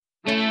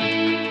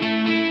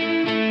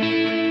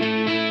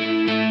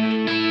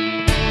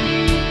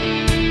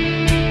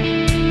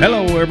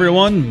Hello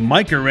everyone,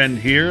 Mike Arend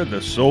here,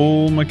 the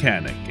Soul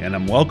Mechanic, and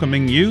I'm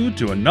welcoming you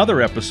to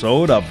another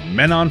episode of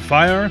Men on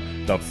Fire,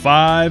 the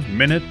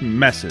 5-Minute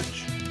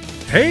Message.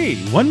 Hey,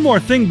 one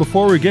more thing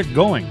before we get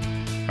going.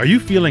 Are you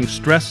feeling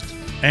stressed,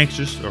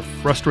 anxious, or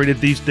frustrated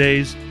these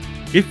days?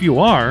 If you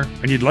are,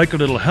 and you'd like a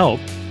little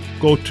help,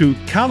 go to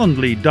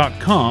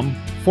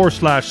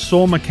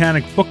calendly.com/Soul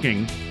Mechanic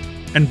Booking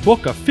and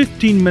book a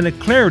 15-minute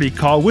clarity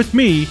call with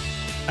me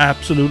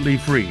absolutely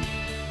free.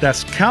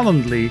 That's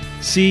Calendly,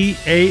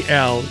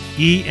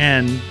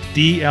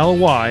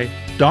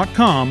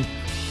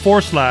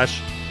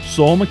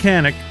 CALENDLY.com/Soul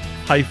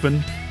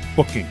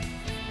Mechanic-booking.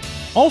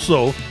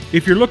 Also,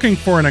 if you're looking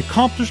for an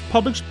accomplished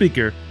public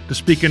speaker to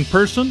speak in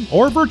person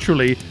or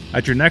virtually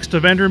at your next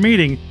event or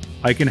meeting,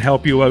 I can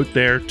help you out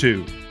there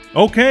too.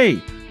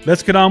 Okay,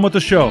 let's get on with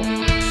the show.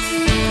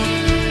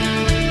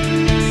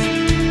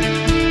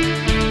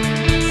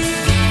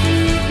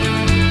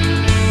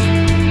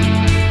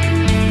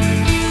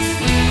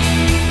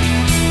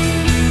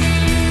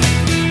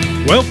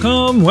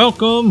 Welcome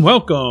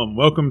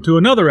to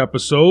another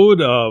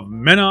episode of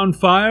Men on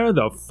Fire,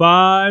 the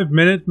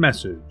 5-Minute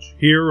Message,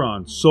 here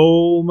on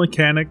Soul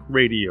Mechanic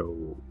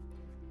Radio.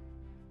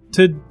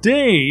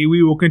 Today,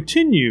 we will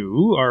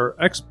continue our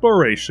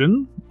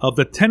exploration of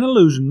the 10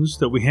 illusions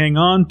that we hang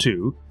on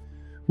to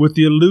with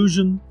the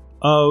illusion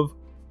of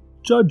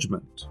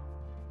judgment.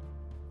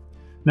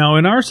 Now,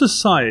 in our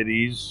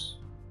societies,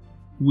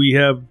 we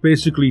have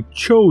basically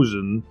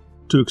chosen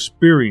to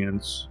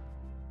experience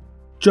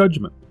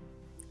judgment.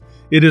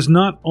 It is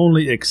not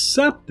only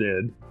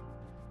accepted,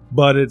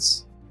 but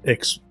it's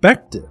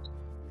expected.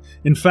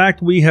 In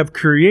fact, we have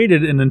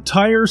created an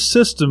entire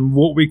system,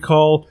 what we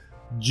call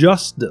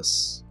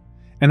justice,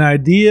 an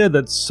idea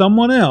that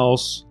someone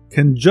else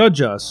can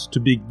judge us to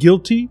be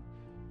guilty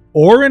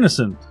or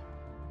innocent.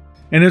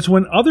 And it's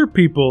when other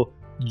people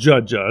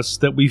judge us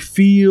that we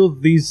feel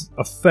these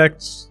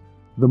effects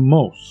the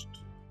most.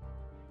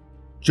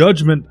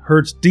 Judgment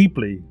hurts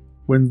deeply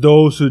when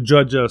those who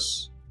judge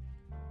us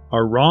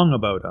are wrong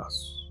about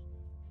us.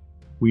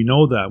 We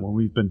know that when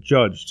we've been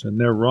judged and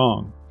they're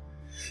wrong.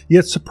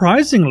 Yet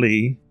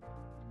surprisingly,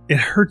 it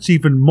hurts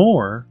even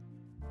more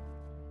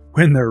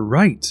when they're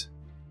right.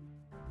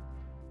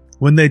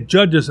 When they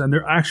judge us and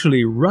they're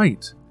actually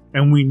right,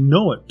 and we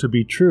know it to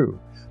be true,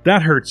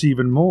 that hurts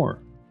even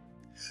more.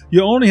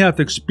 You only have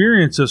to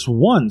experience this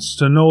once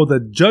to know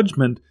that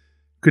judgment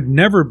could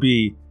never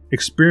be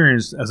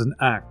experienced as an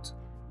act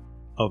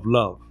of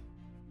love.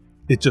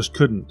 It just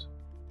couldn't.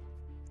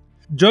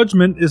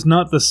 Judgment is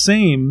not the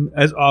same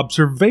as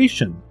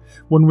observation.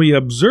 When we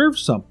observe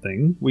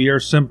something, we are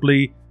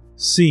simply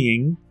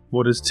seeing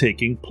what is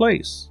taking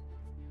place.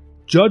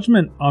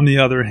 Judgment, on the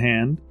other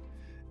hand,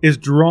 is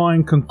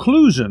drawing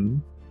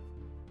conclusion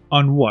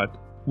on what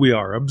we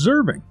are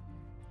observing.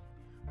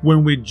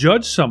 When we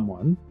judge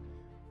someone,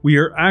 we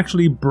are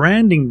actually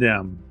branding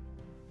them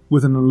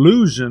with an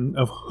illusion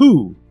of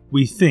who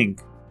we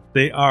think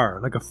they are,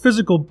 like a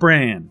physical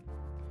brand.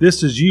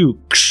 This is you.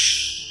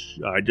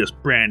 I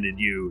just branded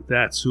you.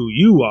 That's who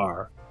you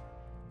are.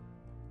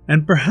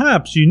 And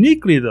perhaps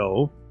uniquely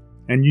though,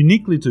 and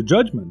uniquely to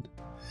judgment,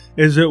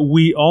 is that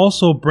we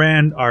also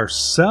brand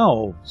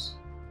ourselves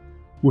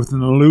with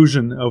an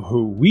illusion of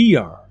who we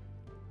are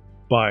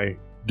by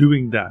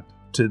doing that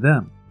to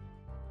them.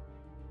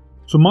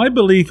 So my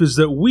belief is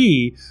that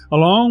we,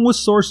 along with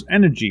source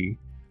energy,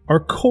 are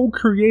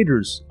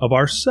co-creators of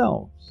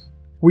ourselves.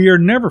 We are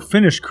never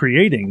finished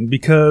creating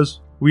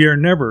because we are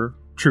never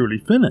truly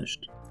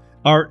finished.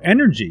 Our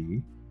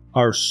energy,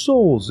 our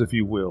souls, if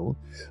you will,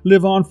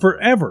 live on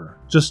forever,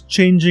 just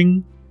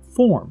changing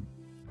form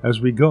as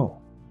we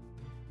go.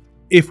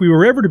 If we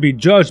were ever to be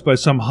judged by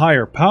some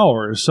higher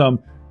power, as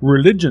some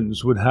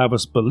religions would have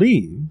us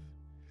believe,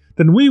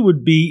 then we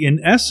would be,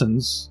 in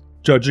essence,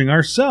 judging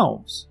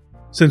ourselves,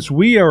 since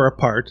we are a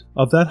part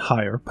of that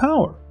higher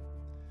power.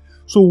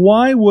 So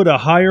why would a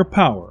higher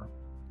power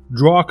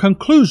draw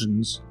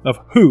conclusions of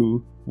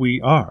who we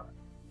are?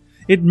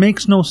 It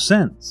makes no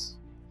sense.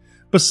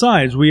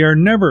 Besides, we are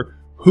never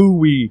who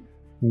we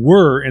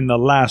were in the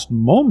last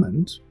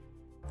moment.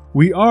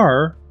 We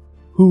are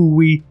who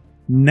we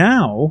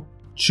now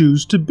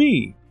choose to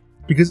be.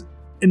 Because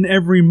in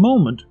every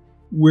moment,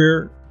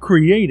 we're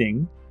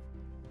creating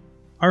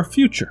our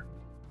future.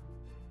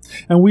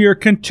 And we are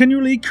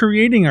continually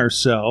creating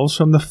ourselves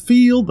from the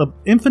field of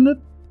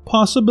infinite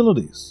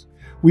possibilities.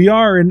 We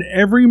are in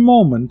every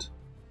moment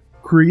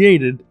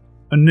created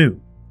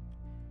anew.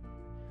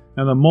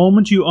 And the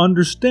moment you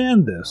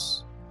understand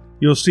this,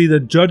 you'll see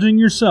that judging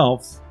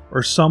yourself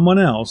or someone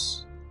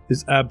else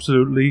is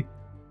absolutely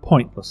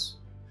pointless.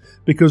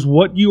 Because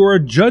what you are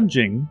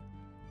judging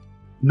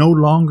no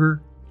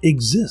longer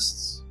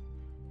exists.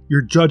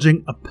 You're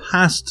judging a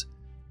past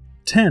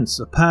tense,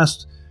 a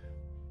past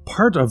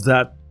part of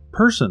that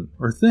person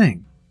or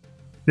thing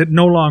that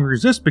no longer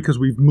exists because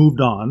we've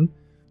moved on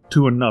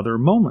to another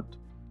moment.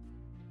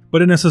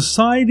 But in a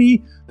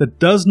society that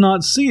does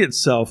not see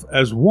itself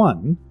as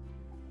one,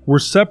 where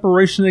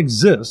separation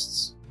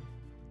exists,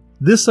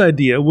 this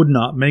idea would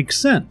not make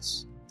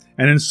sense.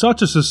 And in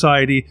such a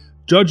society,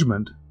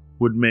 judgment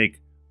would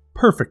make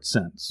perfect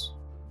sense.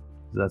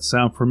 Does that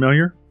sound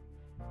familiar?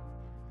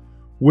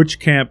 Which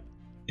camp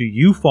do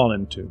you fall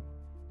into?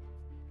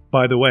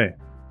 By the way,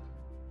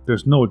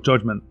 there's no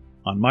judgment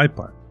on my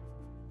part.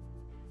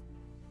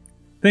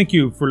 Thank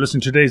you for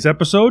listening to today's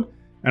episode,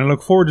 and I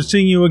look forward to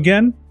seeing you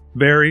again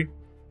very,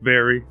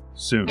 very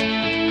soon.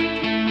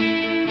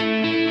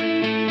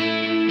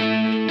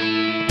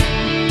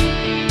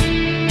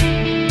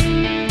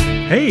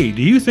 Hey,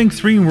 do you think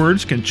 3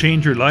 words can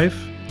change your life?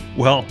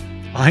 Well,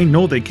 I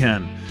know they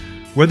can.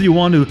 Whether you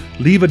want to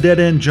leave a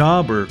dead-end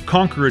job or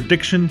conquer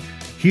addiction,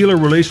 heal a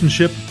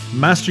relationship,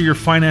 master your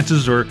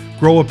finances, or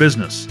grow a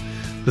business,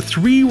 the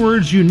 3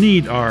 words you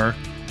need are,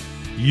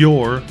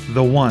 you're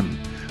the one.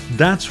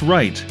 That's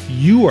right,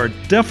 you are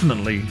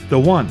definitely the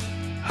one.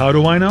 How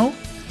do I know?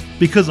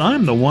 Because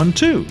I'm the one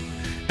too.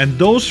 And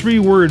those 3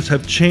 words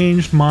have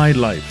changed my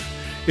life.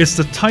 It's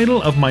the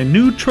title of my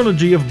new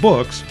trilogy of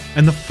books,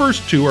 and the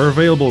first 2 are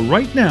available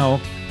right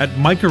now at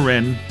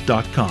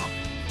micahwren.com.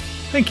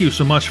 Thank you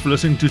so much for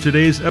listening to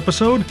today's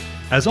episode.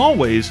 As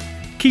always,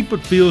 keep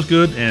what feels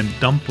good and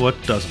dump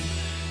what doesn't.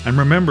 And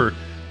remember,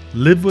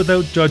 live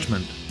without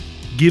judgment,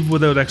 give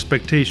without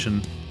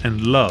expectation,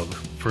 and love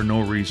for no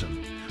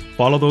reason.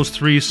 Follow those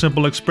 3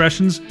 simple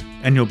expressions,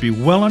 and you'll be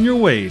well on your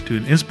way to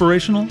an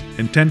inspirational,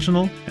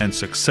 intentional, and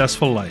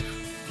successful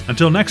life.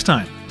 Until next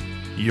time,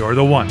 you're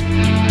the one.